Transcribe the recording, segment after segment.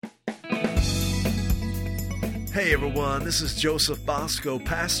Hey everyone, this is Joseph Bosco,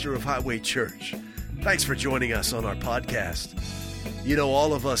 pastor of Highway Church. Thanks for joining us on our podcast. You know,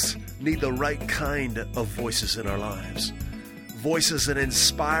 all of us need the right kind of voices in our lives. Voices that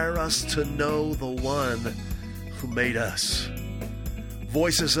inspire us to know the one who made us.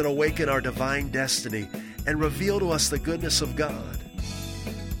 Voices that awaken our divine destiny and reveal to us the goodness of God.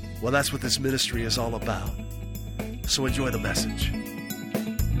 Well, that's what this ministry is all about. So enjoy the message.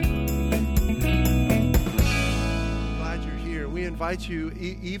 We invite you,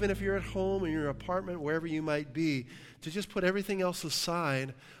 even if you're at home, in your apartment, wherever you might be, to just put everything else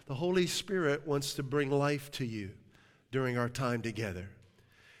aside. The Holy Spirit wants to bring life to you during our time together.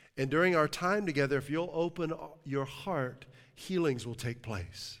 And during our time together, if you'll open your heart, healings will take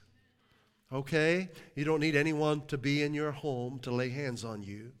place. Okay? You don't need anyone to be in your home to lay hands on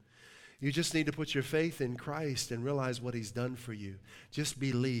you. You just need to put your faith in Christ and realize what He's done for you. Just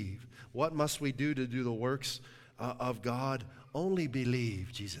believe. What must we do to do the works of God? Only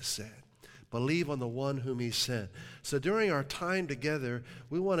believe, Jesus said. Believe on the one whom He sent. So during our time together,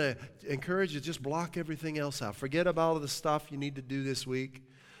 we want to encourage you to just block everything else out. Forget about all the stuff you need to do this week.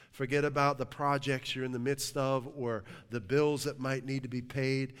 Forget about the projects you're in the midst of or the bills that might need to be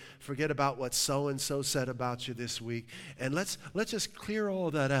paid. Forget about what so-and-so said about you this week. And let's just clear all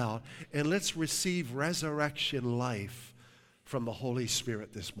of that out, and let's receive resurrection life from the Holy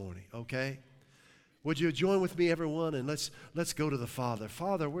Spirit this morning, okay? Would you join with me, everyone, and let's go to the Father.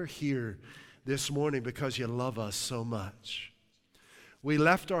 Father, we're here this morning because you love us so much. We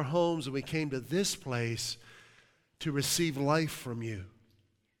left our homes and we came to this place to receive life from you.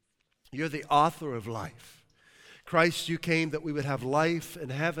 You're the author of life. Christ, you came that we would have life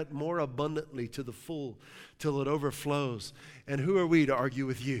and have it more abundantly to the full till it overflows. And who are we to argue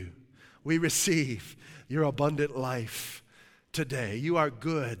with you? We receive your abundant life today. You are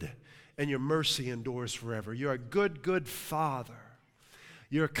good, and your mercy endures forever. You're a good, good Father.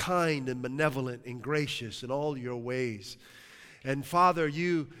 You're kind and benevolent and gracious in all your ways. And Father,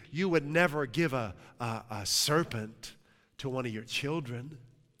 you would never give a serpent to one of your children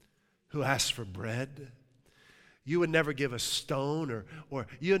who asks for bread. You would never give a stone or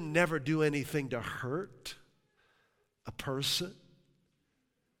you'd never do anything to hurt a person.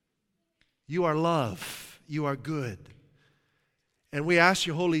 You are love. You are good. And we ask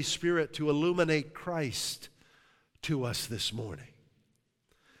you, Holy Spirit, to illuminate Christ to us this morning.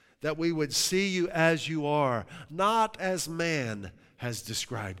 That we would see you as you are, not as man has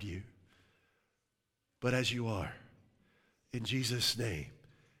described you, but as you are. In Jesus' name,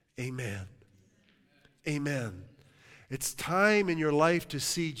 amen. Amen. It's time in your life to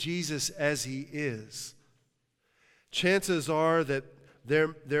see Jesus as He is. Chances are that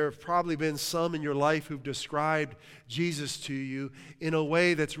there have probably been some in your life who've described Jesus to you in a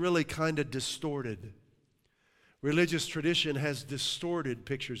way that's really kind of distorted. Religious tradition has distorted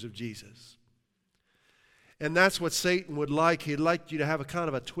pictures of Jesus. And that's what Satan would like. He'd like you to have a kind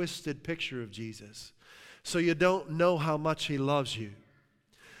of a twisted picture of Jesus. So you don't know how much He loves you.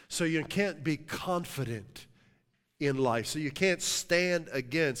 So you can't be confident in life. So you can't stand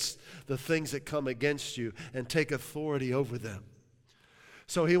against the things that come against you and take authority over them.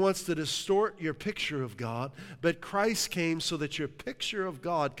 So he wants to distort your picture of God, but Christ came so that your picture of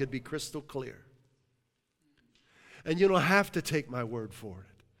God could be crystal clear. And you don't have to take my word for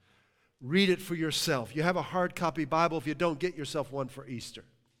it. Read it for yourself. You have a hard copy Bible. If you don't, get yourself one for Easter.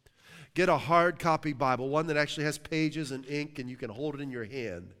 Get a hard copy Bible, one that actually has pages and ink and you can hold it in your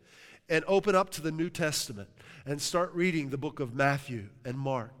hand. And open up to the New Testament and start reading the book of Matthew and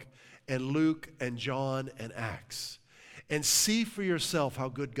Mark and Luke and John and Acts. And see for yourself how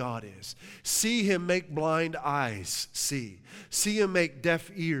good God is. See Him make blind eyes see. See Him make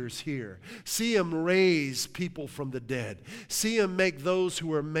deaf ears hear. See Him raise people from the dead. See Him make those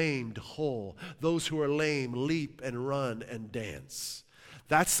who are maimed whole. Those who are lame leap and run and dance.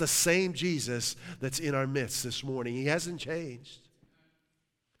 That's the same Jesus that's in our midst this morning. He hasn't changed.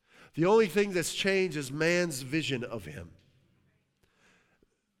 The only thing that's changed is man's vision of Him.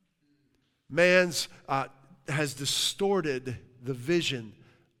 Man's has distorted the vision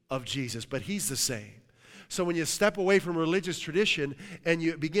of Jesus, but He's the same. So when you step away from religious tradition and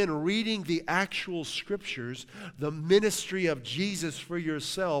you begin reading the actual scriptures, the ministry of Jesus for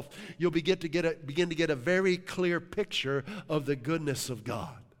yourself, you'll begin to get a very clear picture of the goodness of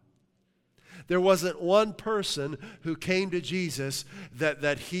God. There wasn't one person who came to Jesus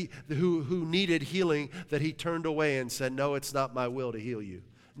who needed healing that He turned away and said, "No, it's not my will to heal you."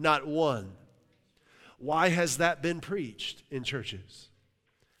 Not one. Why has that been preached in churches?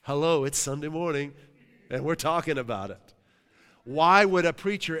 Hello, it's Sunday morning, and we're talking about it. Why would a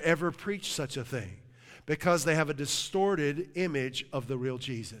preacher ever preach such a thing? Because they have a distorted image of the real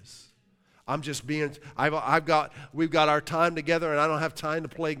Jesus. We've got our time together, and I don't have time to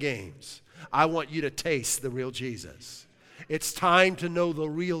play games. I want you to taste the real Jesus. It's time to know the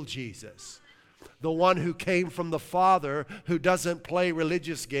real Jesus. The one who came from the Father, who doesn't play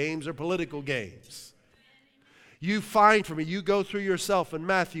religious games or political games. You find for me, you go through yourself in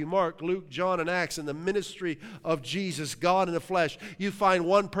Matthew, Mark, Luke, John, and Acts, in the ministry of Jesus, God in the flesh. You find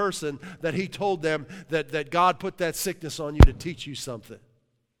one person that he told them that God put that sickness on you to teach you something.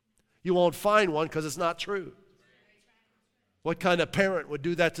 You won't find one because it's not true. What kind of parent would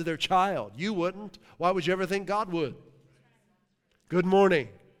do that to their child? You wouldn't. Why would you ever think God would? Good morning.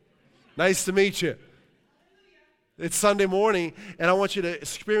 Nice to meet you. It's Sunday morning, and I want you to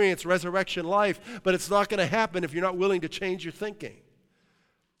experience resurrection life, but it's not going to happen if you're not willing to change your thinking.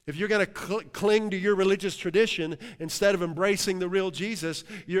 If you're going to cling to your religious tradition instead of embracing the real Jesus,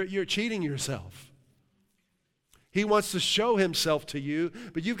 you're cheating yourself. He wants to show himself to you,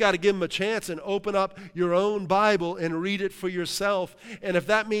 but you've got to give him a chance and open up your own Bible and read it for yourself. And if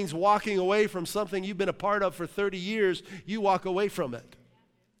that means walking away from something you've been a part of for 30 years, you walk away from it.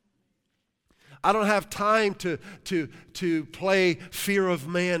 I don't have time to play fear of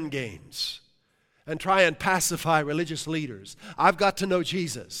man games and try and pacify religious leaders. I've got to know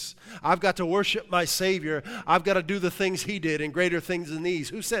Jesus. I've got to worship my Savior. I've got to do the things he did and greater things than these.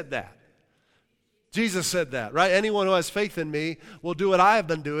 Who said that? Jesus said that, right? Anyone who has faith in me will do what I have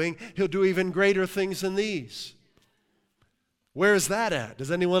been doing. He'll do even greater things than these. Where is that at?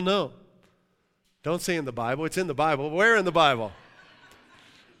 Does anyone know? Don't say in the Bible. It's in the Bible. Where in the Bible?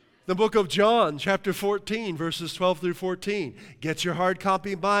 The book of John, chapter 14, verses 12 through 14. Get your hard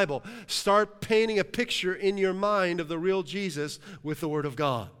copy Bible. Start painting a picture in your mind of the real Jesus with the Word of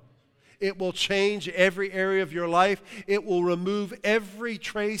God. It will change every area of your life. It will remove every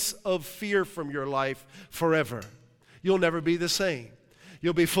trace of fear from your life forever. You'll never be the same.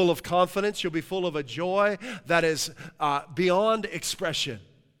 You'll be full of confidence. You'll be full of a joy that is beyond expression.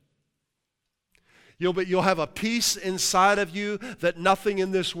 You'll have a peace inside of you that nothing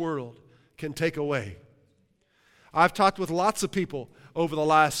in this world can take away. I've talked with lots of people over the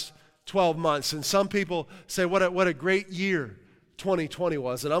last 12 months, and some people say, what a great year 2020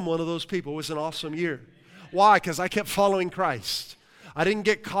 was, and I'm one of those people. It was an awesome year. Why? Because I kept following Christ. I didn't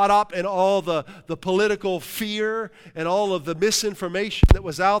get caught up in all the political fear and all of the misinformation that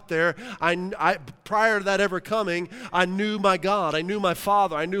was out there. Prior to that ever coming, I knew my God. I knew my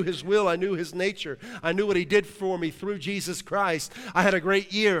Father. I knew His will. I knew His nature. I knew what He did for me through Jesus Christ. I had a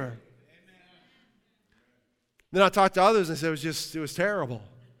great year. Amen. Then I talked to others and said it was terrible.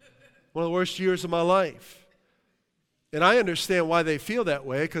 One of the worst years of my life. And I understand why they feel that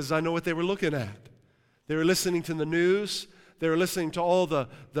way, because I know what they were looking at. They were listening to the news. They were listening to all the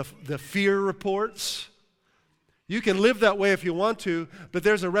fear reports. You can live that way if you want to, but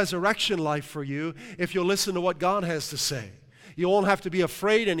there's a resurrection life for you if you'll listen to what God has to say. You won't have to be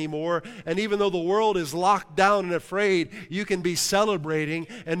afraid anymore, and even though the world is locked down and afraid, you can be celebrating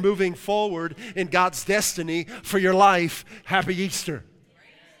and moving forward in God's destiny for your life. Happy Easter.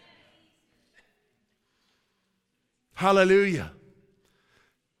 Hallelujah.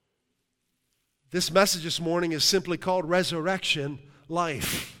 This message this morning is simply called Resurrection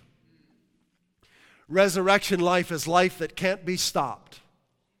Life. Resurrection life is life that can't be stopped.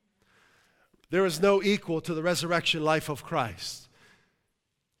 There is no equal to the resurrection life of Christ.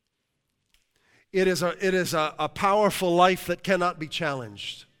 It is a powerful life that cannot be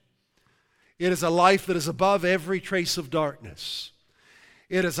challenged. It is a life that is above every trace of darkness.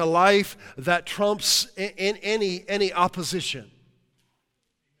 It is a life that trumps in any opposition.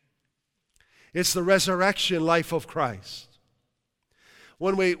 It's the resurrection life of Christ.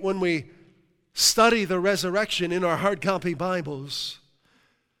 When we study the resurrection in our hard copy Bibles,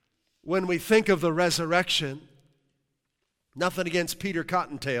 when we think of the resurrection, nothing against Peter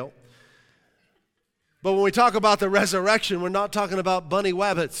Cottontail, but when we talk about the resurrection, we're not talking about Bunny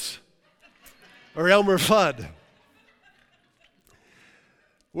Wabbits or Elmer Fudd.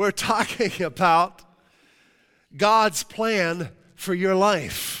 We're talking about God's plan for your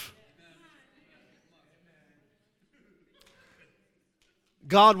life.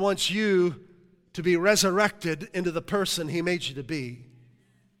 God wants you to be resurrected into the person He made you to be.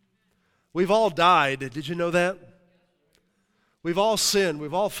 We've all died. Did you know that? We've all sinned.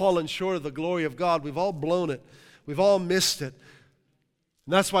 We've all fallen short of the glory of God. We've all blown it. We've all missed it.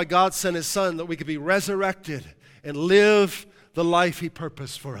 And that's why God sent His Son, that we could be resurrected and live the life He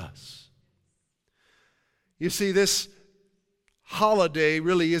purposed for us. You see, this holiday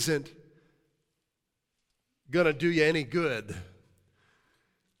really isn't going to do you any good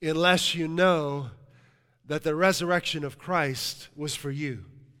unless you know that the resurrection of Christ was for you.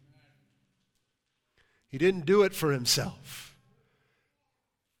 He didn't do it for himself.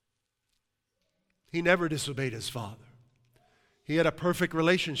 He never disobeyed his Father. He had a perfect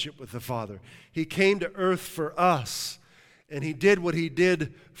relationship with the Father. He came to earth for us, and he did what he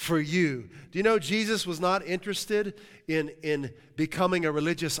did for you. Do you know Jesus was not interested in becoming a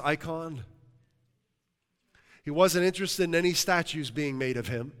religious icon? He wasn't interested in any statues being made of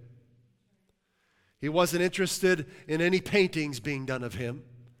him. He wasn't interested in any paintings being done of him.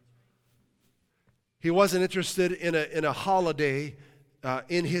 He wasn't interested in a holiday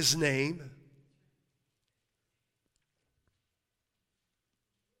in his name.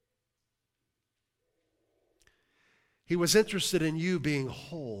 He was interested in you being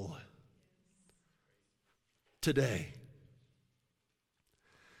whole today.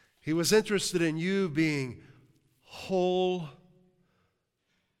 He was interested in you being whole,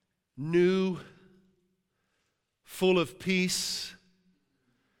 new, full of peace,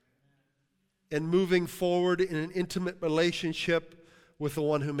 and moving forward in an intimate relationship with the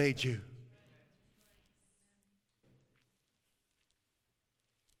one who made you.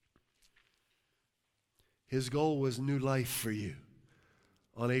 His goal was new life for you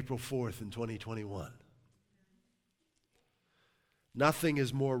on April 4th in 2021. Nothing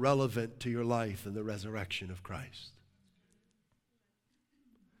is more relevant to your life than the resurrection of Christ.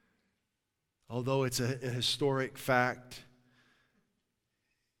 Although it's a historic fact,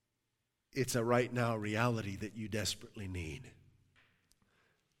 it's a right now reality that you desperately need.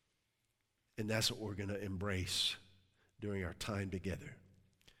 And that's what we're going to embrace during our time together.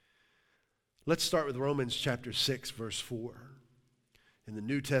 Let's start with Romans chapter 6, verse 4. In the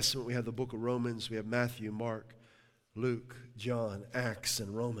New Testament, we have the book of Romans. We have Matthew, Mark, Luke, John, Acts,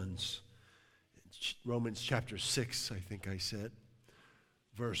 and Romans. Romans chapter 6, I think I said,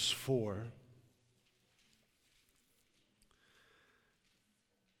 verse 4.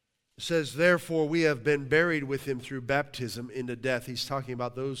 It says, therefore we have been buried with him through baptism into death. He's talking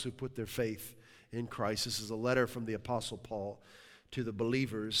about those who put their faith in Christ. This is a letter from the Apostle Paul to the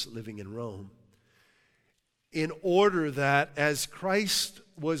believers living in Rome. In order that as Christ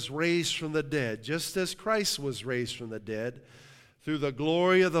was raised from the dead, just as Christ was raised from the dead, through the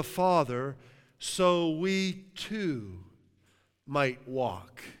glory of the Father, so we too might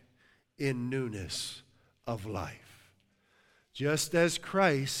walk in newness of life. Just as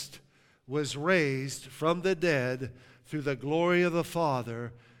Christ was raised from the dead through the glory of the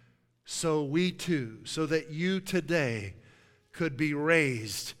Father, so we too, so that you today could be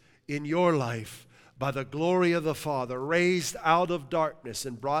raised in your life by the glory of the Father, raised out of darkness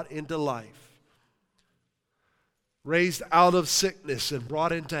and brought into life, raised out of sickness and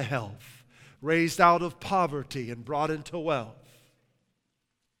brought into health, raised out of poverty and brought into wealth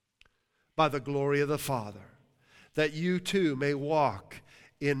by the glory of the Father, that you too may walk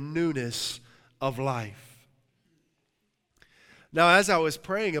in newness of life. Now, as I was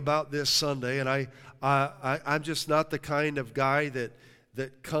praying about this Sunday, and I'm just not the kind of guy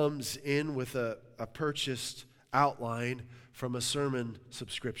that comes in with a purchased outline from a sermon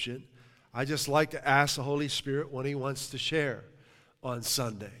subscription. I just like to ask the Holy Spirit what he wants to share on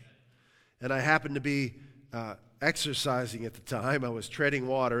Sunday. And I happened to be exercising at the time. I was treading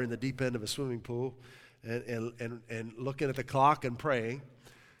water in the deep end of a swimming pool and looking at the clock and praying.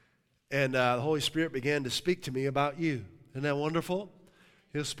 And the Holy Spirit began to speak to me about you. Isn't that wonderful?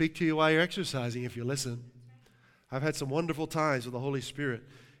 He'll speak to you while you're exercising if you listen. I've had some wonderful times with the Holy Spirit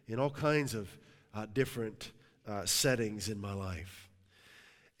in all kinds of different settings in my life.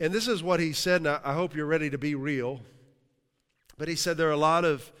 And this is what he said, and I hope you're ready to be real. But he said there are a lot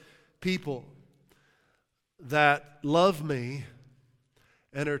of people that love me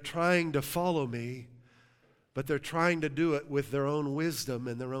and are trying to follow me, but they're trying to do it with their own wisdom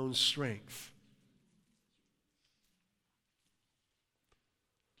and their own strength.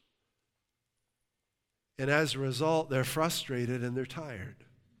 And as a result, they're frustrated and they're tired.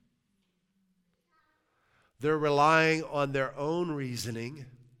 They're relying on their own reasoning,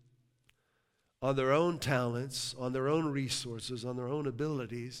 on their own talents, on their own resources, on their own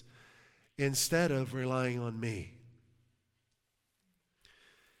abilities, instead of relying on me.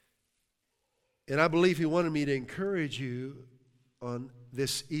 And I believe he wanted me to encourage you on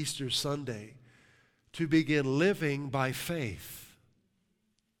this Easter Sunday to begin living by faith.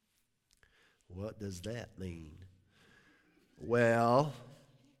 What does that mean? Well,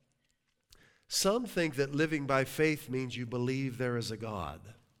 some think that living by faith means you believe there is a God.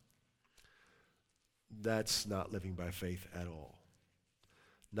 That's not living by faith at all.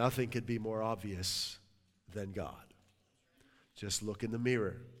 Nothing could be more obvious than God. Just look in the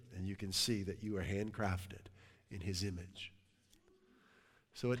mirror and you can see that you are handcrafted in His image.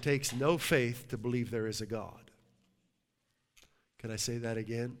 So it takes no faith to believe there is a God. Can I say that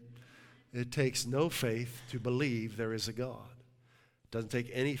again? It takes no faith to believe there is a God. It doesn't take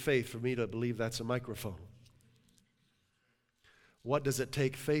any faith for me to believe that's a microphone. What does it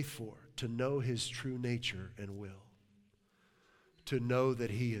take faith for? To know His true nature and will. To know that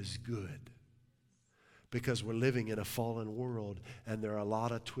He is good. Because we're living in a fallen world, and there are a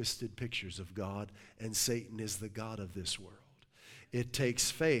lot of twisted pictures of God, and Satan is the god of this world. It takes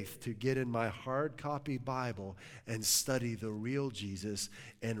faith to get in my hard copy Bible and study the real Jesus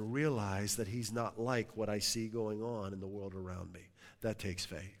and realize that He's not like what I see going on in the world around me. That takes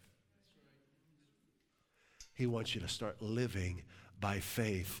faith. He wants you to start living by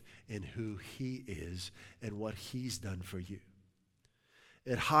faith in who He is and what He's done for you.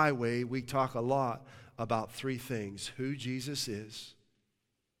 At Highway, we talk a lot about three things: who Jesus is,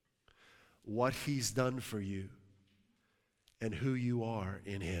 what He's done for you, and who you are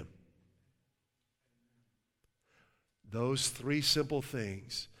in Him. Those three simple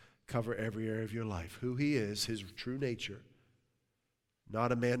things cover every area of your life. Who He is, His true nature,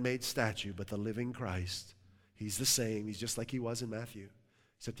 not a man-made statue, but the living Christ. He's the same. He's just like He was in Matthew,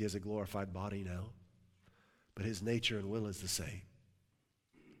 except He has a glorified body now. But His nature and will is the same.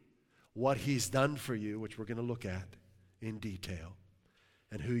 What He's done for you, which we're going to look at in detail,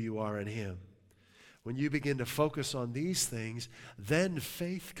 and who you are in Him. When you begin to focus on these things, then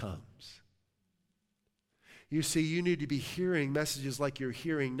faith comes. You see, you need to be hearing messages like you're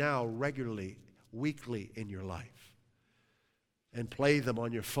hearing now regularly, weekly in your life. And play them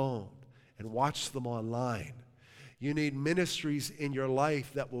on your phone and watch them online. You need ministries in your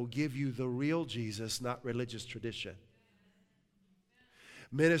life that will give you the real Jesus, not religious tradition.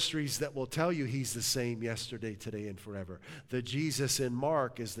 Ministries that will tell you He's the same yesterday, today, and forever. The Jesus in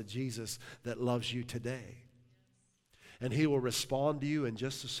Mark is the Jesus that loves you today. And He will respond to you in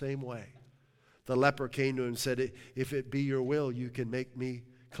just the same way. The leper came to Him and said, "If it be your will, you can make me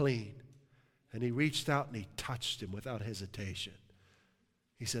clean." And He reached out and He touched him without hesitation.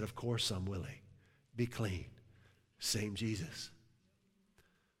 He said, "Of course I'm willing. Be clean." Same Jesus.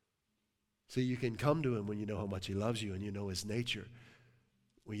 So you can come to Him when you know how much He loves you and you know His nature.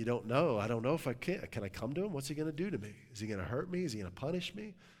 Well, you don't know. I don't know if I can. Can I come to Him? What's He going to do to me? Is He going to hurt me? Is He going to punish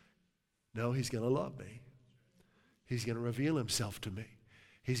me? No, He's going to love me. He's going to reveal Himself to me.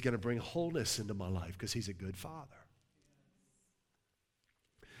 He's going to bring wholeness into my life because He's a good Father.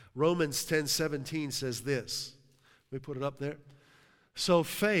 Romans 10:17 says this. Let me put it up there. So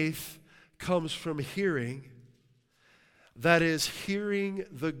faith comes from hearing, that is, hearing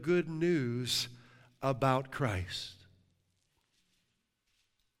the good news about Christ.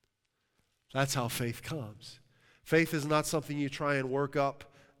 That's how faith comes. Faith is not something you try and work up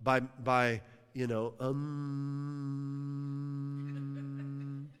by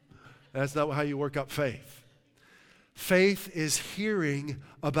That's not how you work up faith. Faith is hearing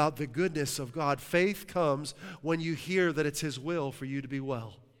about the goodness of God. Faith comes when you hear that it's His will for you to be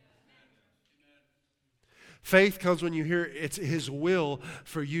well. Faith comes when you hear it's His will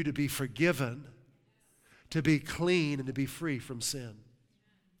for you to be forgiven, to be clean, and to be free from sin.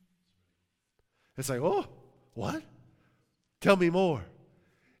 It's like, oh, what? Tell me more.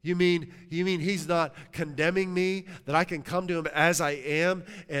 You mean He's not condemning me, that I can come to Him as I am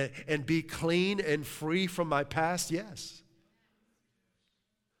and be clean and free from my past? Yes.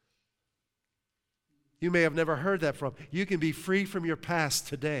 You may have never heard that from. You can be free from your past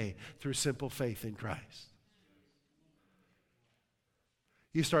today through simple faith in Christ.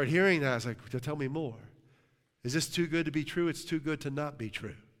 You start hearing that, it's like, tell me more. Is this too good to be true? It's too good to not be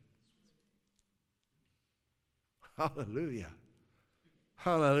true. Hallelujah.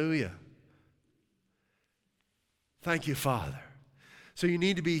 Hallelujah. Thank you, Father. So you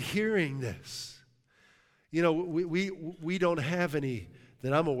need to be hearing this. You know, we don't have any,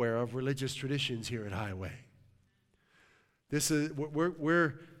 that I'm aware of, religious traditions here at Highway. This is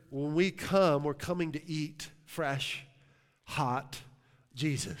when we come, we're coming to eat fresh, hot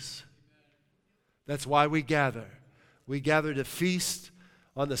Jesus. That's why we gather. We gather to feast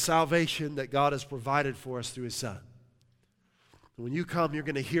on the salvation that God has provided for us through His Son. When you come, you're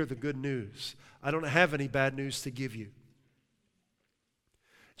going to hear the good news. I don't have any bad news to give you.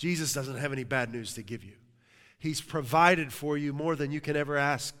 Jesus doesn't have any bad news to give you. He's provided for you more than you can ever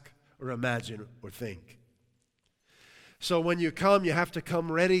ask or imagine or think. So when you come, you have to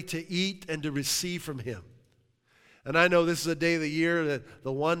come ready to eat and to receive from Him. And I know this is a day of the year, that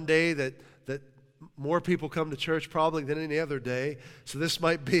the one day that more people come to church probably than any other day. So this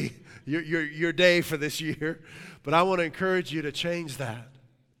might be your day for this year. But I want to encourage you to change that.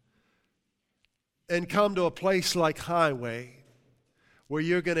 and come to a place like Highway where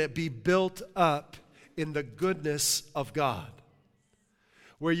you're going to be built up in the goodness of God,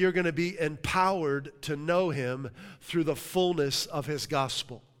 where you're going to be empowered to know Him through the fullness of His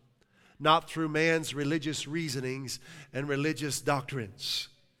gospel, not through man's religious reasonings and religious doctrines,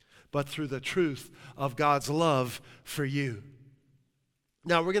 but through the truth of God's love for you.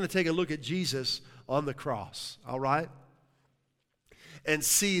 Now, we're going to take a look at Jesus on the cross, all right? And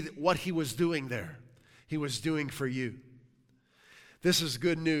see what He was doing there. He was doing for you. This is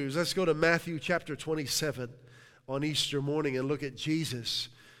good news. Let's go to Matthew chapter 27 on Easter morning and look at Jesus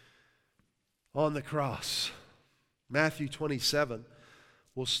on the cross. Matthew 27,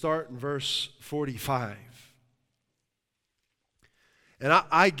 we'll start in verse 45. And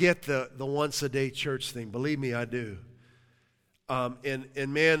I get the once-a-day church thing. Believe me, I do.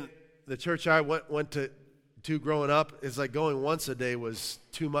 And man, the church I went to growing up, is like going once a day was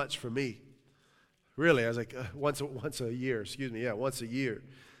too much for me. Really, I was like, once a year, once a year.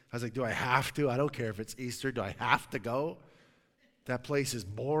 I was like, do I have to? I don't care if it's Easter. Do I have to go? That place is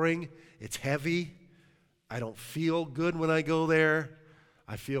boring. It's heavy. I don't feel good when I go there.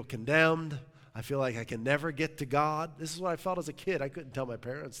 I feel condemned. I feel like I can never get to God. This is what I felt as a kid. I couldn't tell my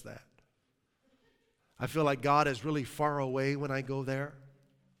parents that. I feel like God is really far away when I go there.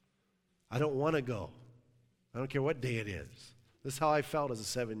 I don't want to go. I don't care what day it is. This is how I felt as a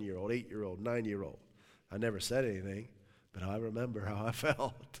 7-year-old, 8-year-old, 9-year-old. I never said anything, but I remember how I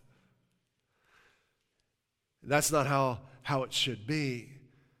felt. That's not how it should be.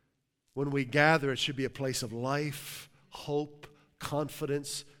 When we gather, it should be a place of life, hope,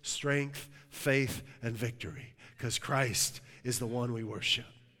 confidence, strength, faith, and victory, because Christ is the one we worship.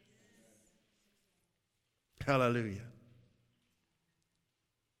 Hallelujah.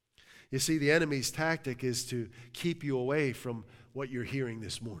 You see, the enemy's tactic is to keep you away from what you're hearing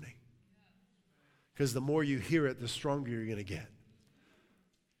this morning. Because the more you hear it, the stronger you're going to get.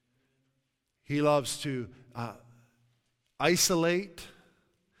 He loves to isolate,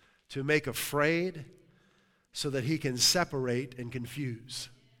 to make afraid, so that he can separate and confuse.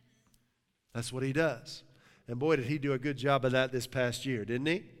 That's what he does. And boy, did he do a good job of that this past year, didn't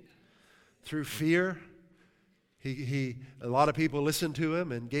he? Through fear. A lot of people listened to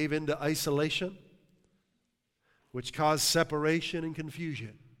him and gave in to isolation, which caused separation and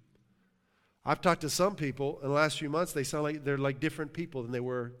confusion. I've talked to some people in the last few months, they sound like they're like different people than they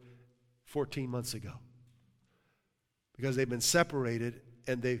were 14 months ago. Because they've been separated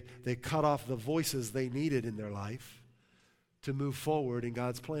and they cut off the voices they needed in their life to move forward in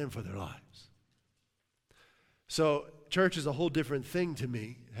God's plan for their lives. So church is a whole different thing to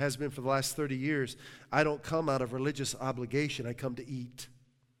me. It has been for the last 30 years. I don't come out of religious obligation. I come to eat.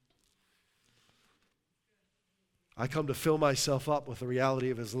 I come to fill myself up with the reality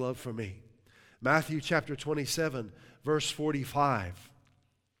of His love for me. Matthew chapter 27, verse 45.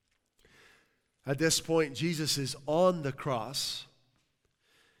 At this point, Jesus is on the cross.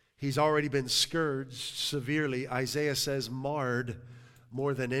 He's already been scourged severely. Isaiah says marred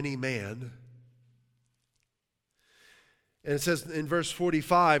more than any man. And it says in verse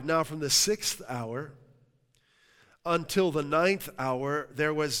 45, now from the 6th hour until the 9th hour,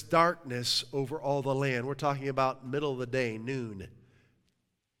 there was darkness over all the land. We're talking about middle of the day, noon.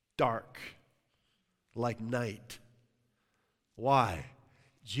 Dark, like night. Why?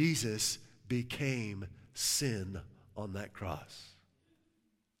 Jesus became sin on that cross.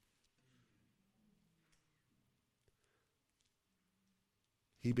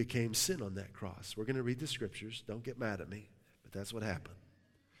 He became sin on that cross. We're going to read the scriptures. Don't get mad at me, but that's what happened.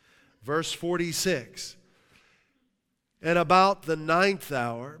 Verse 46. And about the 9th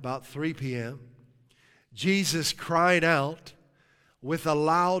hour, about 3 p.m., Jesus cried out with a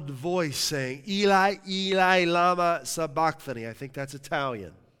loud voice saying, Eli, Eli, lama sabachthani. I think that's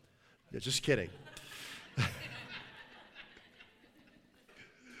Italian. No, just kidding.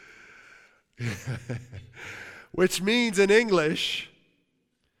 Which means in English,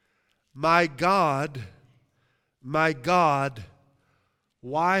 my God,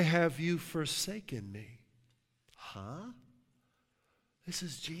 why have you forsaken me? Huh? This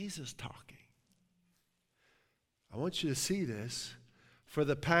is Jesus talking. I want you to see this. For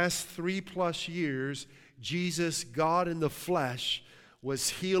the past 3+ years, Jesus, God in the flesh, was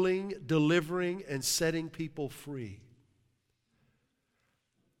healing, delivering, and setting people free.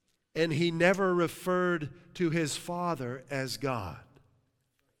 And He never referred to His Father as God.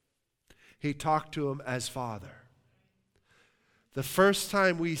 He talked to Him as Father. The first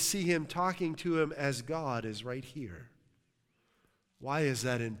time we see Him talking to Him as God is right here. Why is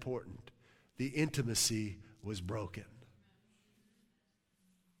that important? The intimacy was broken.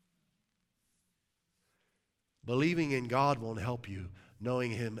 Believing in God won't help you.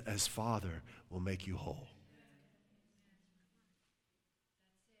 Knowing Him as Father will make you whole.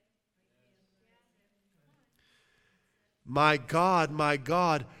 My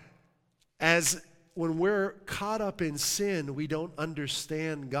God, as when we're caught up in sin, we don't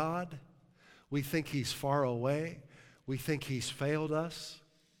understand God. We think He's far away. We think He's failed us.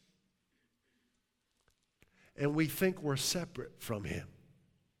 And we think we're separate from Him.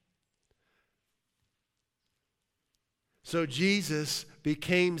 So Jesus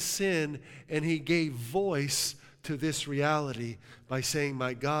became sin, and He gave voice to this reality by saying,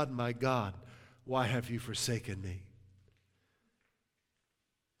 my God, why have you forsaken me?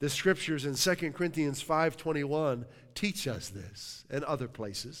 The scriptures in 2 Corinthians 5:21 teach us this, and other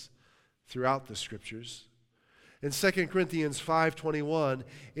places throughout the scriptures. In 2 Corinthians 5:21,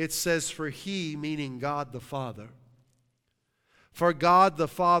 it says, for He, meaning God the Father, for God the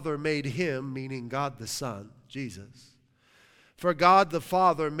Father made Him, meaning God the Son, Jesus. For God the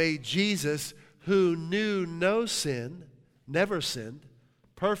Father made Jesus, who knew no sin, never sinned,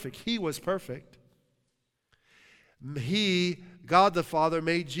 perfect. He was perfect. God the Father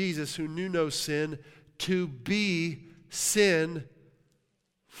made Jesus, who knew no sin, to be sin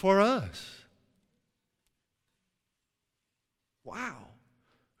for us. Wow.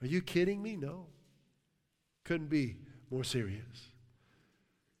 Are you kidding me? No. Couldn't be more serious.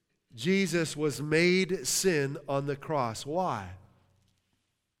 Jesus was made sin on the cross. Why?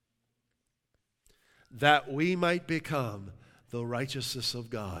 That we might become the righteousness of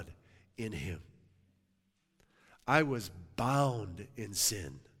God in Him. I was bound in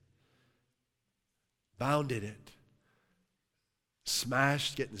sin. Bound in it.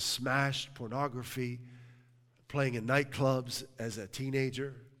 Getting smashed, pornography, playing in nightclubs as a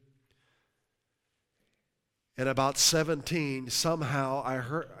teenager. And about 17, somehow I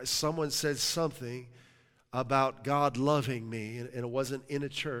heard someone said something about God loving me, and it wasn't in a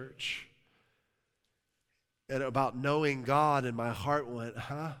church. And about knowing God, and my heart went,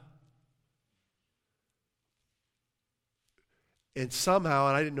 huh? And somehow,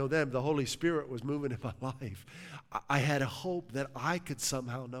 and I didn't know them, the Holy Spirit was moving in my life. I had a hope that I could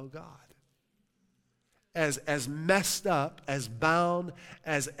somehow know God. As messed up, as bound,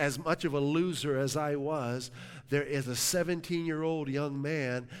 as much of a loser as I was, there is a 17-year-old young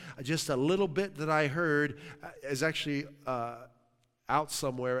man, just a little bit that I heard is actually out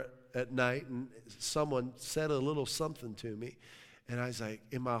somewhere at night, and someone said a little something to me, and I was like,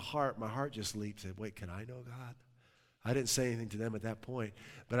 in my heart just leaped and said, wait, can I know God? I didn't say anything to them at that point,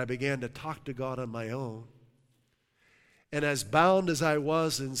 but I began to talk to God on my own. And as bound as I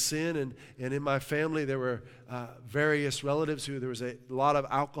was in sin, and in my family there were various relatives who there was a lot of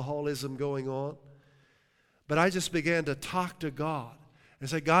alcoholism going on, but I just began to talk to God and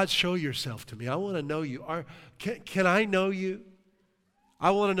say, God, show yourself to me. I want to know you. Can I know you? I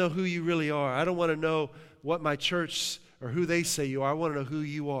want to know who you really are. I don't want to know what my church or who they say you are. I want to know who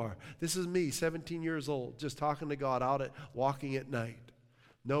you are. This is me, 17 years old, just talking to God walking at night.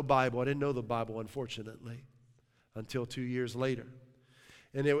 No Bible. I didn't know the Bible, unfortunately, until 2 years later.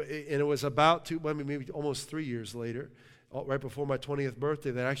 And it was about maybe almost 3 years later, right before my 20th birthday,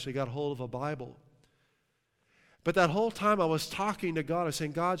 that I actually got hold of a Bible. But that whole time I was talking to God, I was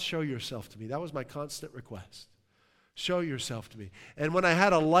saying, God, show yourself to me. That was my constant request. Show yourself to me. And when I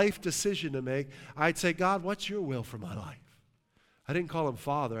had a life decision to make, I'd say, God, what's your will for my life? I didn't call Him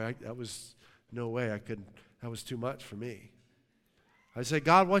Father. That was no way I could. That was too much for me. I'd say,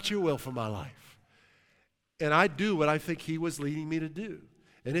 God, what's your will for my life? And I'd do what I think He was leading me to do.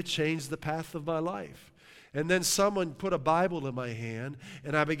 And it changed the path of my life. And then someone put a Bible in my hand,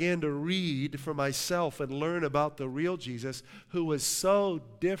 and I began to read for myself and learn about the real Jesus, who was so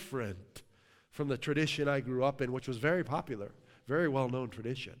different from the tradition I grew up in, which was very popular, very well-known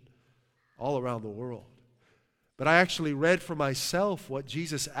tradition all around the world. But I actually read for myself what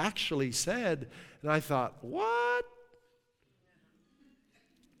Jesus actually said, and I thought, what?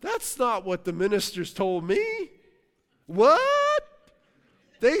 That's not what the ministers told me. What?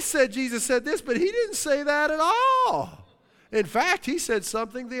 They said Jesus said this, but He didn't say that at all. In fact, He said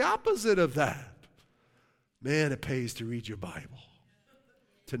something the opposite of that. Man, it pays to read your Bible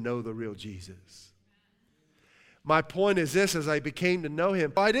to know the real Jesus. My point is this: as I became to know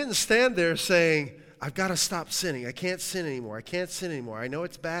Him, I didn't stand there saying, I've got to stop sinning. I can't sin anymore. I can't sin anymore. I know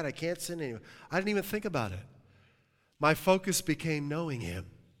it's bad. I can't sin anymore. I didn't even think about it. My focus became knowing Him.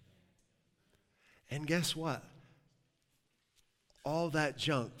 And guess what? All that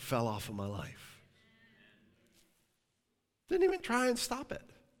junk fell off of my life. Didn't even try and stop it.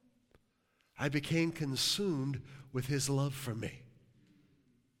 I became consumed with His love for me.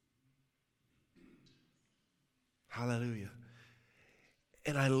 Hallelujah.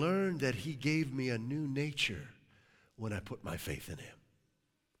 And I learned that he gave me a new nature when I put my faith in him.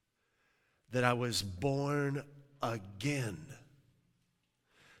 That I was born again.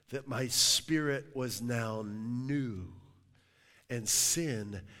 That my spirit was now new. And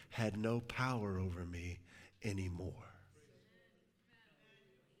sin had no power over me anymore.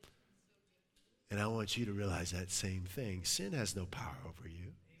 And I want you to realize that same thing. Sin has no power over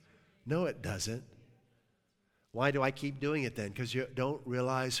you. No, it doesn't. Why do I keep doing it then? Because you don't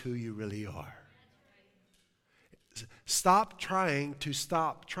realize who you really are. Stop trying to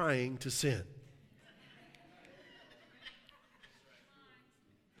sin.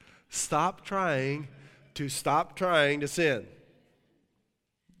 Stop trying to sin.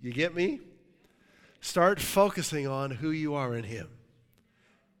 You get me? Start focusing on who you are in him.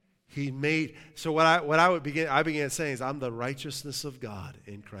 So what I began saying is, I'm the righteousness of God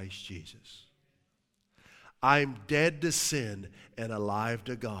in Christ Jesus. I'm dead to sin and alive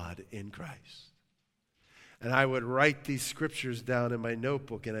to God in Christ. And I would write these scriptures down in my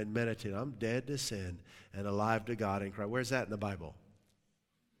notebook and I'd meditate. I'm dead to sin and alive to God in Christ. Where's that in the Bible?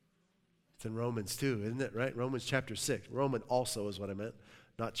 It's in Romans 2, isn't it, right? Romans chapter 6. Roman also is what I meant,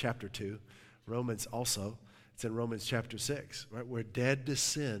 not chapter 2. Romans also. It's in Romans chapter 6, right? We're dead to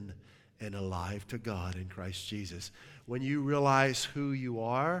sin and alive to God in Christ Jesus. When you realize who you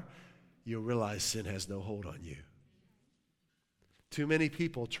are, you'll realize sin has no hold on you. Too many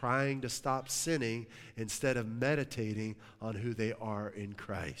people trying to stop sinning instead of meditating on who they are in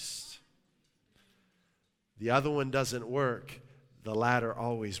Christ. The other one doesn't work. The latter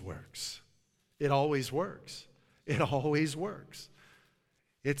always works. It always works. It always works.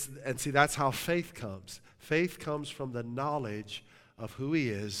 And see, that's how faith comes. Faith comes from the knowledge of who he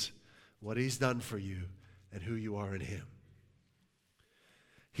is, what he's done for you, and who you are in him.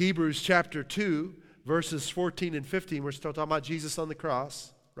 Hebrews chapter 2, verses 14 and 15. We're still talking about Jesus on the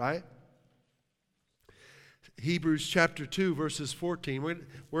cross, right? Hebrews chapter 2, verses 14.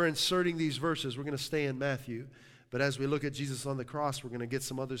 We're inserting these verses. We're going to stay in Matthew. But as we look at Jesus on the cross, we're going to get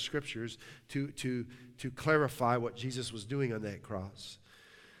some other scriptures to clarify what Jesus was doing on that cross.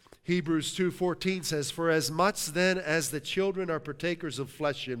 Hebrews 2:14 says, "For as much then as the children are partakers of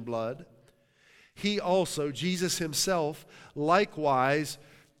flesh and blood, he also, Jesus himself, likewise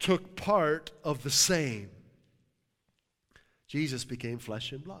took part of the same." Jesus became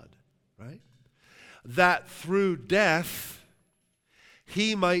flesh and blood, right? "That through death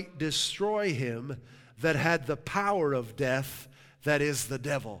he might destroy him that had the power of death, that is the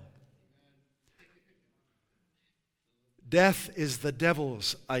devil." Death is the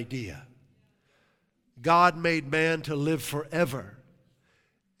devil's idea. God made man to live forever.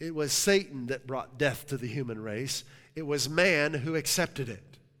 It was Satan that brought death to the human race. It was man who accepted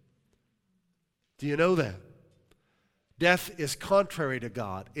it. Do you know that? Death is contrary to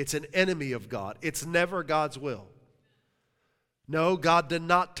God. It's an enemy of God. It's never God's will. No, God did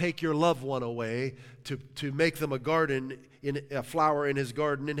not take your loved one away to make them a flower in his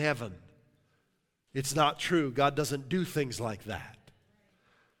garden in heaven. It's not true. God doesn't do things like that.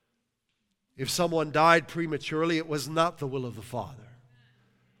 If someone died prematurely, it was not the will of the Father.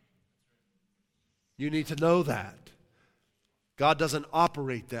 You need to know that. God doesn't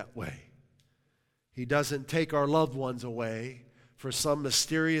operate that way. He doesn't take our loved ones away for some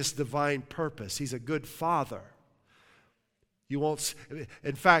mysterious divine purpose. He's a good Father.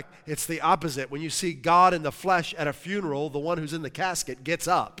 In fact, it's the opposite. When you see God in the flesh at a funeral, the one who's in the casket gets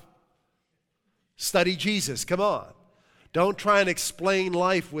up. Study Jesus, come on. Don't try and explain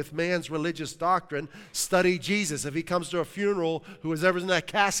life with man's religious doctrine. Study Jesus. If he comes to a funeral, whoever's in that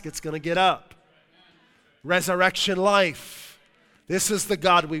casket's going to get up. Resurrection life. This is the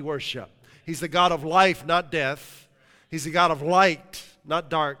God we worship. He's the God of life, not death. He's the God of light, not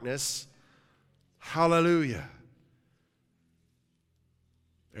darkness. Hallelujah.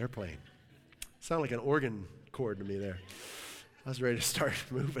 Airplane. Sound like an organ chord to me there. I was ready to start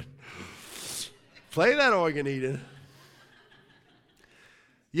moving. Play that organ, Eden.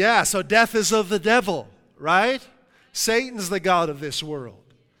 Yeah, so death is of the devil, right? Satan's the god of this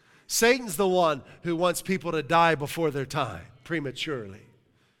world. Satan's the one who wants people to die before their time, prematurely.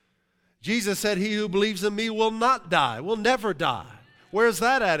 Jesus said, "He who believes in me will not die, will never die." Where's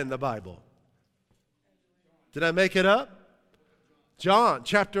that at in the Bible? Did I make it up? John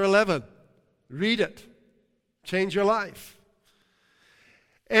chapter 11. Read it. Change your life.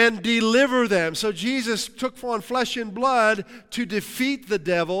 "And deliver them." So Jesus took on flesh and blood to defeat the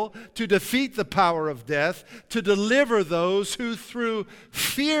devil, to defeat the power of death, to deliver those who through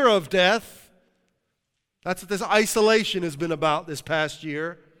fear of death, that's what this isolation has been about this past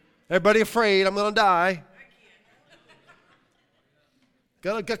year. Everybody afraid, I'm going to die.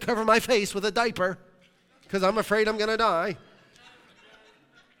 Gotta cover my face with a diaper because I'm afraid I'm going to die.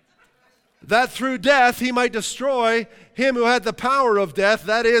 That through death he might destroy him who had the power of death,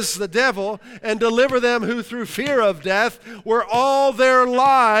 that is, the devil, and deliver them who through fear of death were all their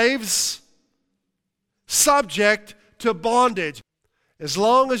lives subject to bondage. As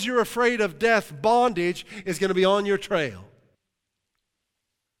long as you're afraid of death, bondage is going to be on your trail.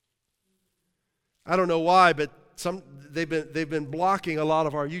 I don't know why, but they've been blocking a lot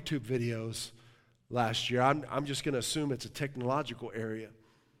of our YouTube videos last year. I'm just going to assume it's a technological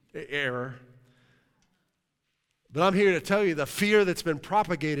error. But I'm here to tell you the fear that's been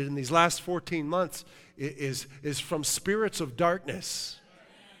propagated in these last 14 months is from spirits of darkness.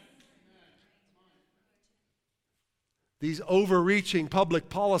 These overreaching public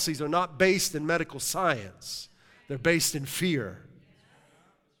policies are not based in medical science. They're based in fear.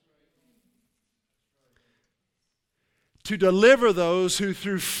 To deliver those who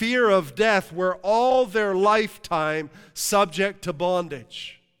through fear of death were all their lifetime subject to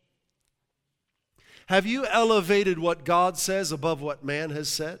bondage. Have you elevated what God says above what man has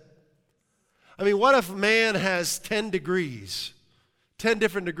said? I mean, what if man has 10 degrees? 10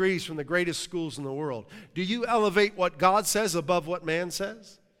 different degrees from the greatest schools in the world. Do you elevate what God says above what man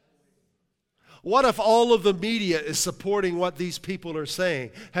says? What if all of the media is supporting what these people are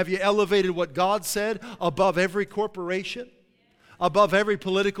saying? Have you elevated what God said above every corporation? Above every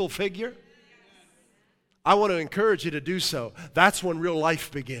political figure? I want to encourage you to do so. That's when real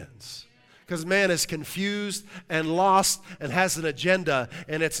life begins. Because man is confused and lost and has an agenda,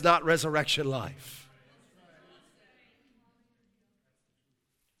 and it's not resurrection life.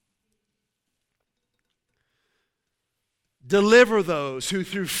 Deliver those who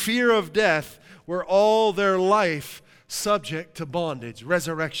through fear of death were all their life subject to bondage.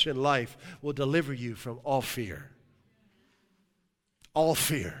 Resurrection life will deliver you from all fear. All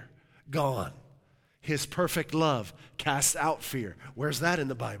fear gone. His perfect love casts out fear. Where's that in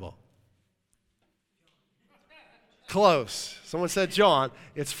the Bible? Close. Someone said John.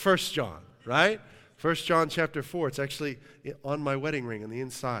 It's 1 John, right? 1 John chapter 4. It's actually on my wedding ring on the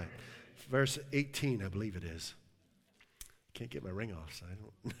inside. Verse 18, I believe it is. Can't get my ring off, so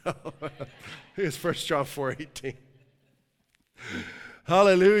I don't know. It's 1 John 4:18.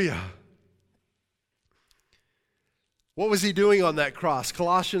 Hallelujah. What was he doing on that cross?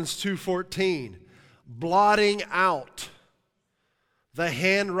 Colossians 2:14. Blotting out the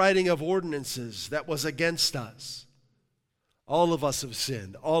handwriting of ordinances that was against us. All of us have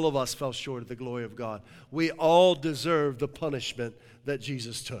sinned. All of us fell short of the glory of God. We all deserve the punishment that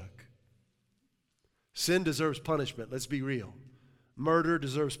Jesus took. Sin deserves punishment. Let's be real. Murder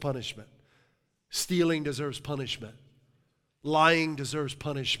deserves punishment. Stealing deserves punishment. Lying deserves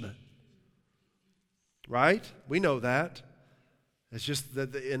punishment. Right? We know that. It's just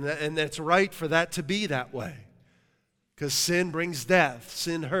that, and it's right for that to be that way. Because sin brings death.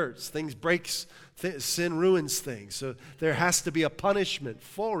 Sin hurts. Things breaks. Sin ruins things. So there has to be a punishment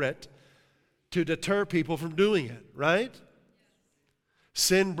for it to deter people from doing it. Right?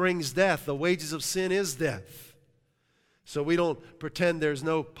 Sin brings death. The wages of sin is death. So we don't pretend there's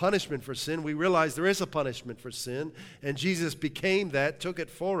no punishment for sin. We realize there is a punishment for sin, and Jesus became that, took it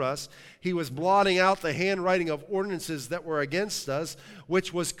for us. He was blotting out the handwriting of ordinances that were against us,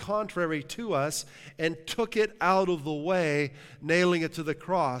 which was contrary to us, and took it out of the way, nailing it to the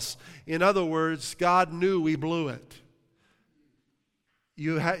cross. In other words, God knew we blew it.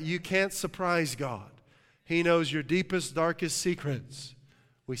 You can't surprise God. He knows your deepest, darkest secrets.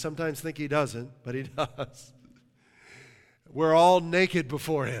 We sometimes think he doesn't, but he does. We're all naked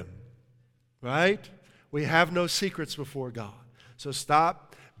before him, right? We have no secrets before God. So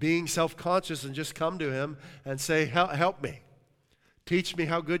stop being self-conscious and just come to him and say, help me. Teach me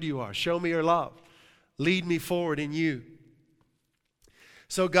how good you are. Show me your love. Lead me forward in you.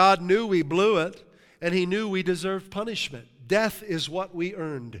 So God knew we blew it, and he knew we deserved punishment. Death is what we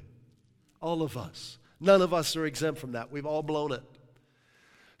earned, all of us. None of us are exempt from that. We've all blown it.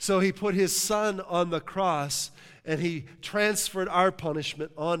 So he put his son on the cross, and he transferred our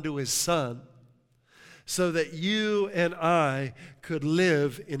punishment onto his son so that you and I could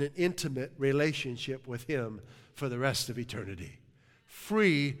live in an intimate relationship with him for the rest of eternity,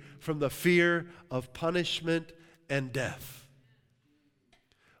 free from the fear of punishment and death.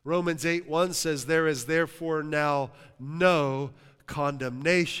 Romans 8:1 says, there is therefore now no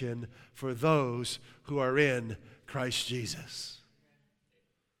condemnation for those who are in Christ Jesus.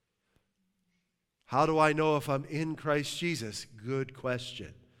 How do I know if I'm in Christ Jesus? Good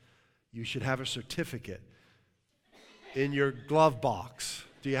question. You should have a certificate in your glove box.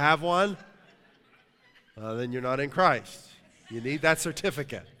 Do you have one? Then you're not in Christ. You need that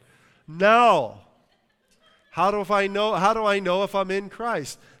certificate. No. How do I know if I'm in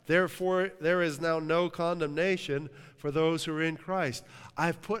Christ? Therefore, there is now no condemnation for those who are in Christ.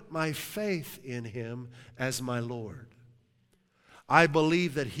 I've put my faith in him as my Lord. I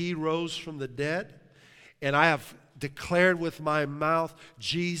believe that he rose from the dead, and I have declared with my mouth,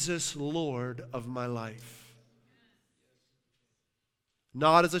 Jesus, Lord of my life.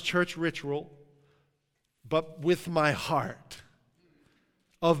 Not as a church ritual, but with my heart,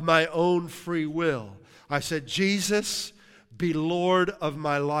 of my own free will. I said, Jesus, be Lord of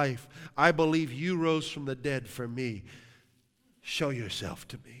my life. I believe you rose from the dead for me. Show yourself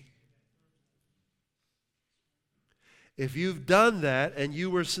to me. If you've done that and you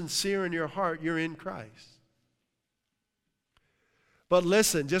were sincere in your heart, you're in Christ. But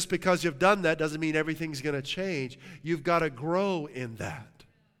listen, just because you've done that doesn't mean everything's going to change. You've got to grow in that.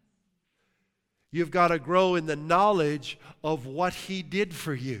 You've got to grow in the knowledge of what he did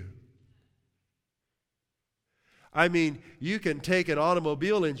for you. I mean, you can take an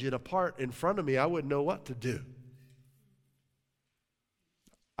automobile engine apart in front of me. I wouldn't know what to do.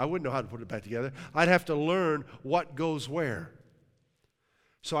 I wouldn't know how to put it back together. I'd have to learn what goes where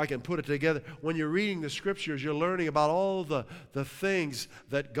so I can put it together. When you're reading the scriptures, you're learning about all the things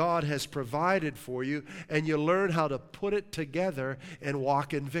that God has provided for you, and you learn how to put it together and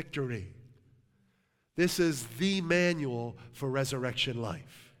walk in victory. This is the manual for resurrection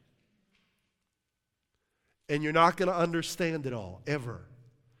life. And you're not going to understand it all, ever.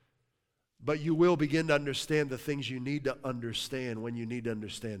 But you will begin to understand the things you need to understand when you need to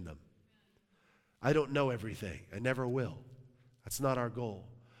understand them. I don't know everything. I never will. That's not our goal.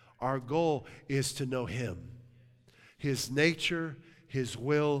 Our goal is to know him, his nature, his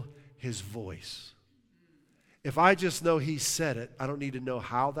will, his voice. If I just know he said it, I don't need to know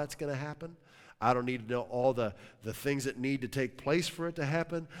how that's going to happen. I don't need to know all the things that need to take place for it to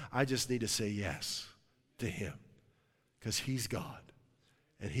happen. I just need to say yes to him because he's God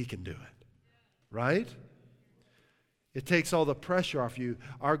and he can do it. Right? It takes all the pressure off you.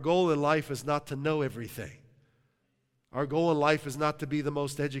 Our goal in life is not to know everything. Our goal in life is not to be the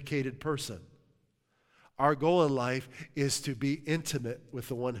most educated person. Our goal in life is to be intimate with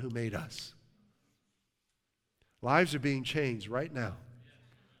the one who made us. Lives are being changed right now.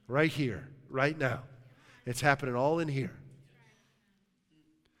 Right here. Right now. It's happening all in here.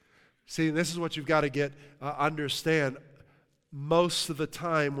 See, this is what you've got to understand. Most of the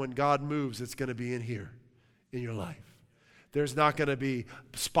time when God moves, it's going to be in here, in your life. There's not going to be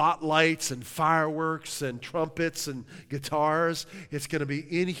spotlights and fireworks and trumpets and guitars. It's going to be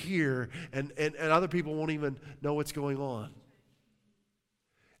in here, and other people won't even know what's going on.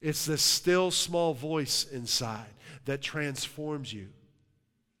 It's this still small voice inside that transforms you.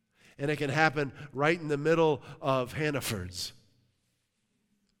 And it can happen right in the middle of Hannaford's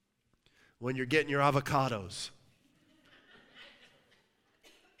when you're getting your avocados.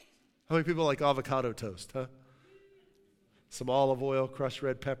 How many people like avocado toast, huh? Some olive oil, crushed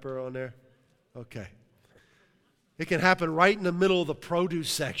red pepper on there. Okay. It can happen right in the middle of the produce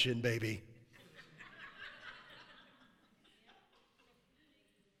section, baby.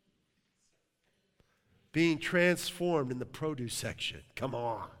 Being transformed in the produce section. Come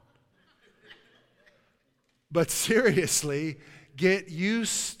on. But seriously, get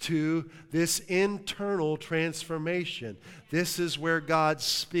used to this internal transformation. This is where God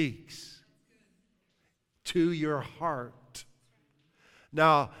speaks to your heart.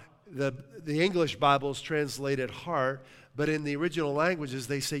 Now, the English Bibles translate it heart, but in the original languages,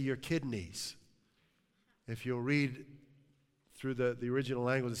 they say your kidneys. If you'll read through the original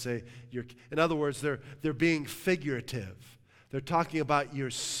language, they say in other words, they're being figurative. They're talking about your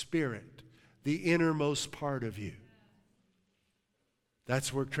spirit, the innermost part of you.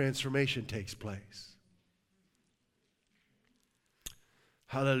 That's where transformation takes place.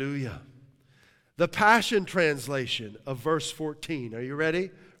 Hallelujah. The Passion Translation of verse 14. Are you ready?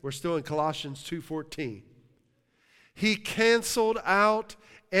 We're still in Colossians 2:14. He canceled out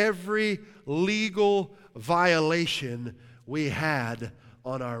every legal violation we had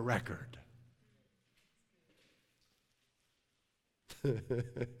on our record. Can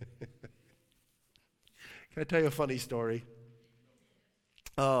I tell you a funny story?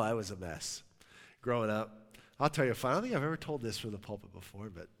 Oh, I was a mess growing up. I'll tell you a funny. I don't think I've ever told this from the pulpit before,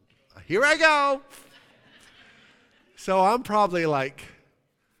 but here I go. So I'm probably like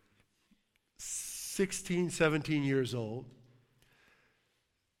 16, 17 years old.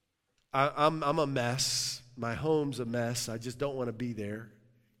 I'm a mess. My home's a mess. I just don't want to be there.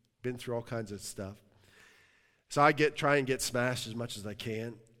 Been through all kinds of stuff. So I try and get smashed as much as I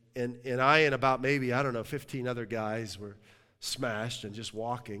can. And I and about maybe, 15 other guys were smashed and just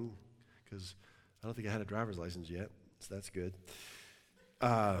walking, because I don't think I had a driver's license yet, so that's good.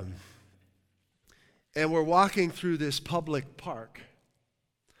 And we're walking through this public park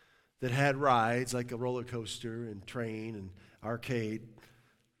that had rides like a roller coaster and train and arcade.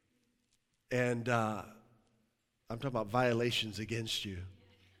 And I'm talking about violations against you.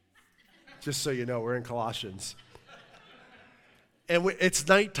 Just so you know, we're in Colossians. And it's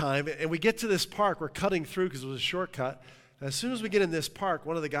nighttime, and we get to this park. We're cutting through because it was a shortcut. And as soon as we get in this park,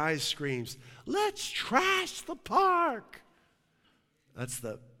 one of the guys screams, "Let's trash the park!" That's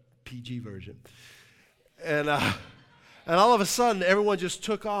the PG version. And all of a sudden, everyone just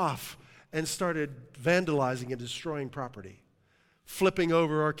took off and started vandalizing and destroying property, flipping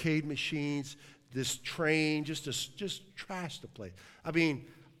over arcade machines, this train, just trashed the place. I mean,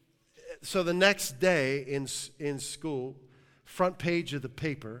 so the next day in school, front page of the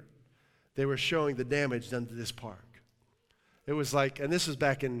paper, they were showing the damage done to this park. It was like, and this is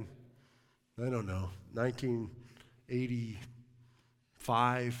back in, I don't know,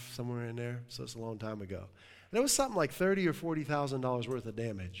 1985, somewhere in there. So it's a long time ago. And it was something like $30,000 or $40,000 worth of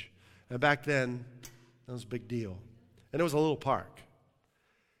damage. And back then, that was a big deal. And it was a little park.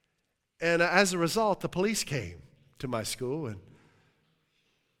 And as a result, the police came to my school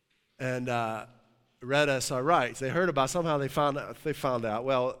and read us our rights. They heard about, somehow they found out,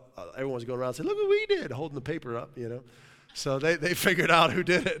 well, everyone was going around saying, "Look what we did," holding the paper up, you know. So they figured out who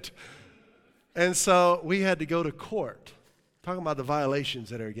did it. And so we had to go to court, talking about the violations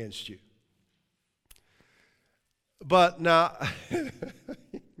that are against you. But now,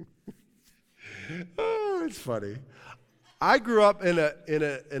 oh, it's funny. I grew up in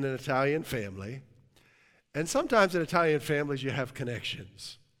an Italian family, and sometimes in Italian families you have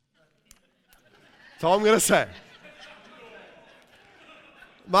connections. That's all I'm going to say.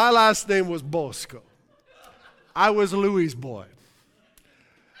 My last name was Bosco. I was Louis' boy.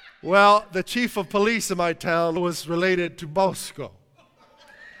 Well, the chief of police in my town was related to Bosco.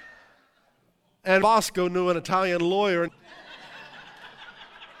 And Bosco knew an Italian lawyer.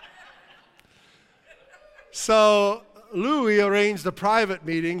 So Louis arranged a private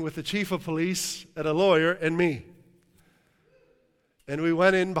meeting with the chief of police and a lawyer and me. And we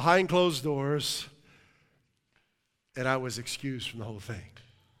went in behind closed doors, and I was excused from the whole thing.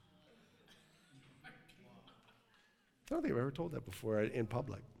 I don't think I've ever told that before in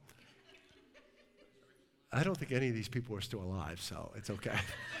public. I don't think any of these people are still alive, so it's okay.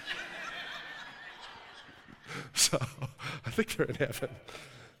 So I think they're in heaven.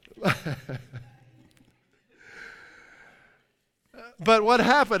 But what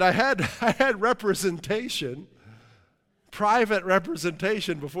happened, I had representation, private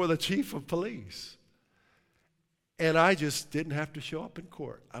representation before the chief of police. And I just didn't have to show up in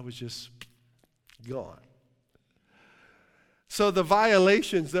court. I was just gone. So the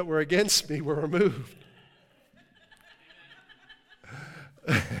violations that were against me were removed.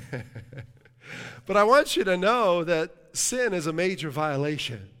 But I want you to know that sin is a major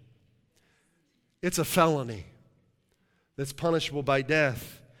violation. It's a felony that's punishable by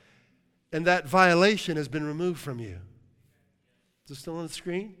death. And that violation has been removed from you. Is it still on the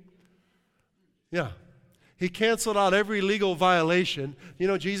screen? Yeah. He canceled out every legal violation. You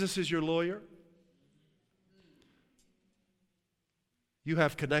know, Jesus is your lawyer. You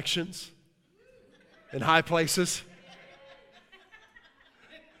have connections in high places.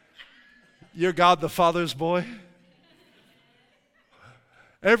 You're God the Father's boy.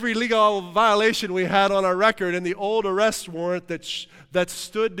 Every legal violation we had on our record in the old arrest warrant that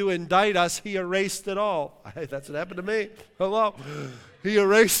stood to indict us, he erased it all. Hey, that's what happened to me. Hello. He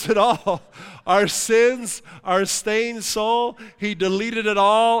erased it all. Our sins, our stained soul, he deleted it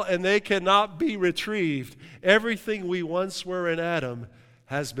all, and they cannot be retrieved. Everything we once were in Adam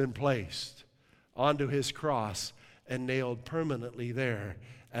has been placed onto his cross and nailed permanently there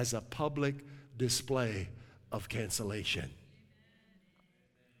as a public display of cancellation.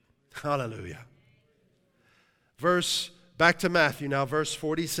 Hallelujah. Back to Matthew now, verse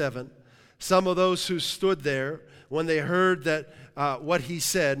 47. Some of those who stood there, when they heard that what he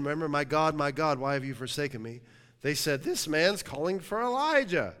said, remember, my God, why have you forsaken me? They said, "This man's calling for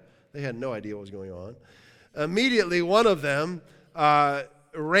Elijah." They had no idea what was going on. Immediately, one of them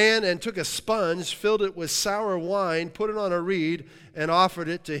ran and took a sponge, filled it with sour wine, put it on a reed, and offered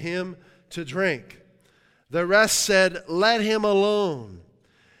it to him to drink. The rest said, "Let him alone.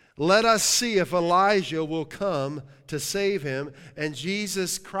 Let us see if Elijah will come to save him." And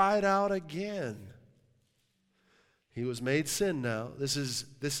Jesus cried out again. He was made sin now. This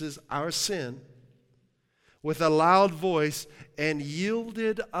is our sin. With a loud voice, and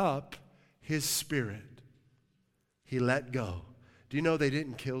yielded up his spirit. He let go. Do you know they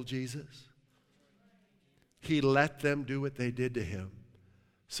didn't kill Jesus? He let them do what they did to him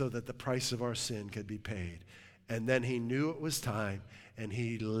so that the price of our sin could be paid. And then he knew it was time, and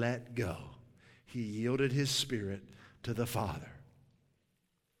he let go. He yielded his spirit to the Father.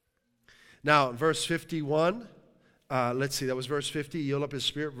 Now, verse 51, let's see, that was verse 50, yield up his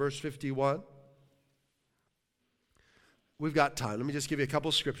spirit, verse 51. We've got time. Let me just give you a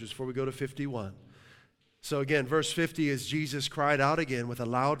couple scriptures before we go to 51. So again, verse 50 is Jesus cried out again with a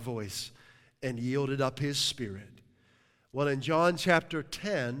loud voice and yielded up his spirit. Well, in John chapter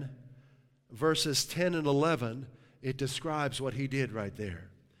 10, verses 10 and 11, it describes what he did right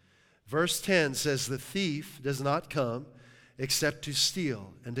there. Verse 10 says, the thief does not come except to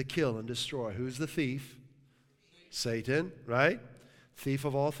steal and to kill and destroy. Who's the thief? Satan, right? Thief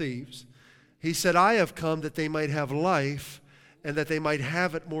of all thieves. He said, I have come that they might have life and that they might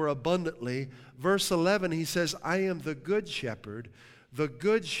have it more abundantly. Verse 11, he says, I am the good shepherd. The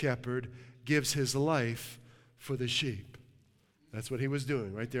good shepherd gives his life for the sheep. That's what he was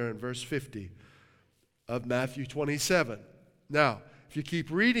doing right there in verse 50 of Matthew 27. Now, if you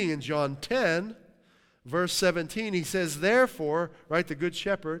keep reading in John 10, verse 17, he says, therefore, right, the good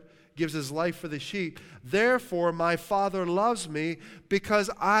shepherd gives his life for the sheep. Therefore, my Father loves me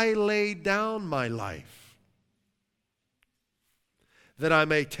because I lay down my life, that I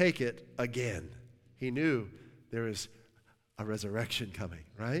may take it again. He knew there is a resurrection coming,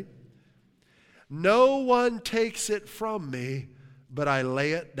 right? No one takes it from me, but I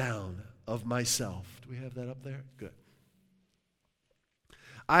lay it down of myself. Do we have that up there? Good.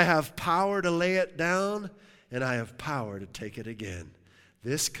 I have power to lay it down, and I have power to take it again.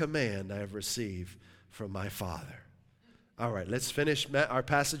 This command I have received from my Father. All right, let's finish our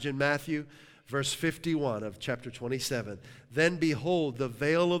passage in Matthew, verse 51 of chapter 27. Then behold, the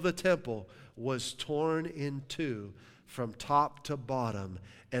veil of the temple was torn in two from top to bottom,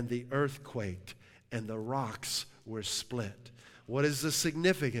 and the earth quaked, and the rocks were split. What is the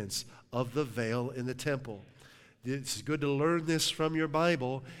significance of the veil in the temple? It's good to learn this from your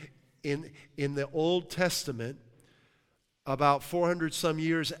Bible. In the Old Testament, about 400 some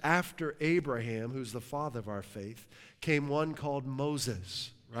years after Abraham, who's the father of our faith, came one called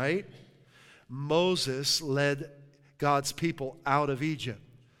Moses, right? Moses led God's people out of Egypt.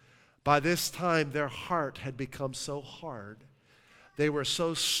 By this time, their heart had become so hard. They were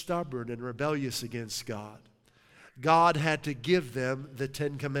so stubborn and rebellious against God. God had to give them the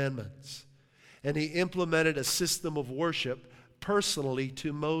Ten Commandments. And he implemented a system of worship personally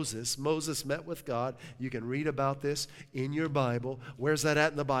to Moses. Moses met with God. You can read about this in your Bible. Where's that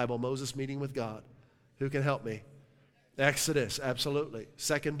at in the Bible? Moses meeting with God. Who can help me? Exodus, absolutely.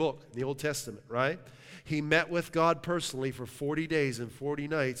 Second book in the Old Testament, right? He met with God personally for 40 days and 40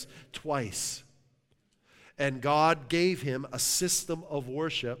 nights twice. And God gave him a system of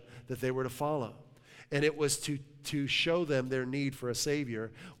worship that they were to follow. And it was to show them their need for a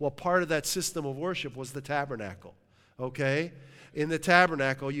Savior. Well, part of that system of worship was the tabernacle, okay? In the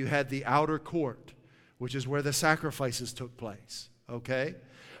tabernacle, you had the outer court, which is where the sacrifices took place, okay?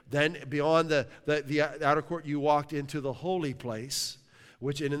 Then beyond the outer court, you walked into the holy place,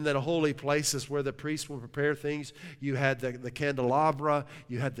 and in that holy place is where the priests would prepare things. You had the candelabra,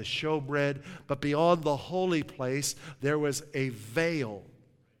 you had the showbread, but beyond the holy place, there was a veil.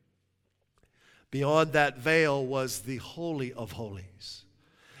 Beyond that veil was the Holy of Holies.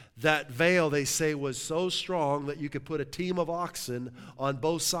 That veil, they say, was so strong that you could put a team of oxen on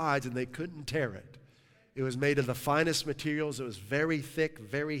both sides and they couldn't tear it. It was made of the finest materials. It was very thick,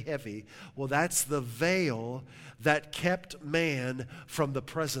 very heavy. Well, that's the veil that kept man from the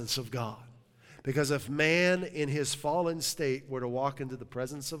presence of God. Because if man in his fallen state were to walk into the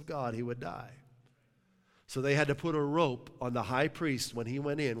presence of God, he would die. So they had to put a rope on the high priest when he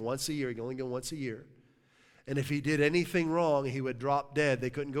went in once a year. He could only go once a year. And if he did anything wrong, he would drop dead. They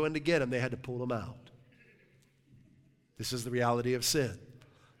couldn't go in to get him. They had to pull him out. This is the reality of sin.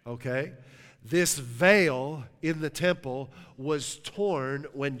 Okay? This veil in the temple was torn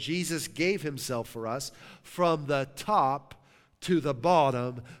when Jesus gave himself for us from the top to the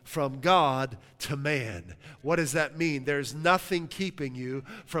bottom, from God to man. What does that mean? There's nothing keeping you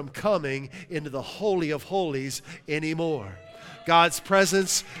from coming into the Holy of Holies anymore. God's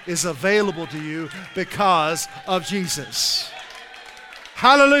presence is available to you because of Jesus.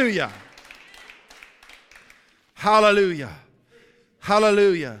 Hallelujah. Hallelujah.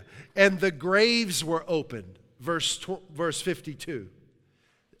 Hallelujah. And the graves were opened. Verse 52.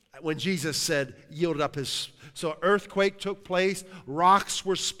 when Jesus said, yielded up his. So earthquake took place, rocks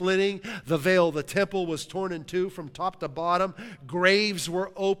were splitting, the veil of the temple was torn in two from top to bottom, graves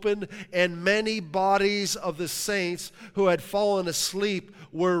were opened, and many bodies of the saints who had fallen asleep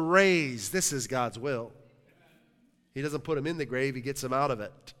were raised. This is God's will. He doesn't put them in the grave, he gets them out of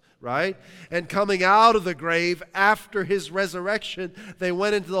it, right? And coming out of the grave after his resurrection, they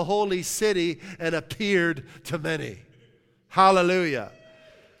went into the holy city and appeared to many. Hallelujah.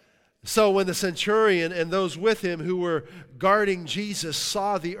 So when the centurion and those with him who were guarding Jesus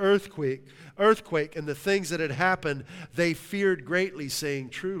saw the earthquake and the things that had happened, they feared greatly, saying,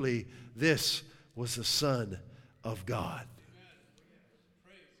 truly, this was the Son of God.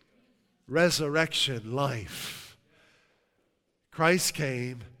 Resurrection life. Christ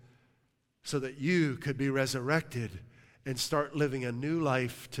came so that you could be resurrected and start living a new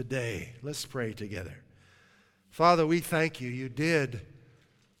life today. Let's pray together. Father, we thank you. You did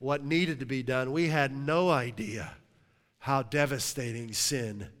what needed to be done. We had no idea how devastating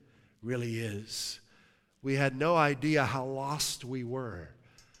sin really is. We had no idea how lost we were.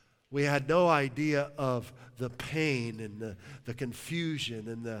 We had no idea of the pain and the confusion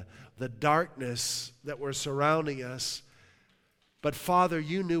and the darkness that were surrounding us. But Father,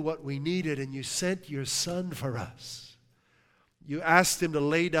 you knew what we needed, and you sent your Son for us. You asked him to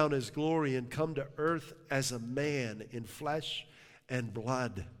lay down his glory and come to earth as a man in flesh and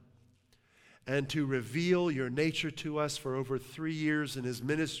blood, and to reveal your nature to us for over 3 years in his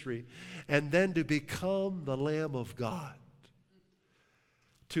ministry, and then to become the Lamb of God,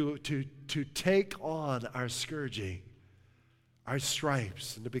 to take on our scourging, our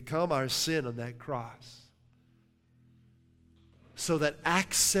stripes, and to become our sin on that cross, so that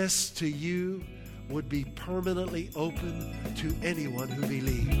access to you would be permanently open to anyone who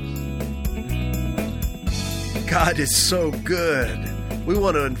believes. God is so good. We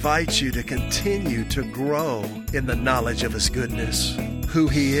want to invite you to continue to grow in the knowledge of his goodness, who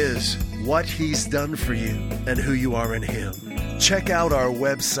he is, what he's done for you, and who you are in him. Check out our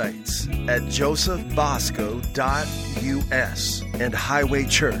websites at josephbosco.us and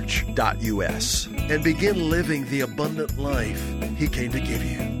highwaychurch.us and begin living the abundant life he came to give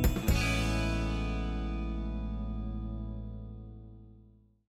you.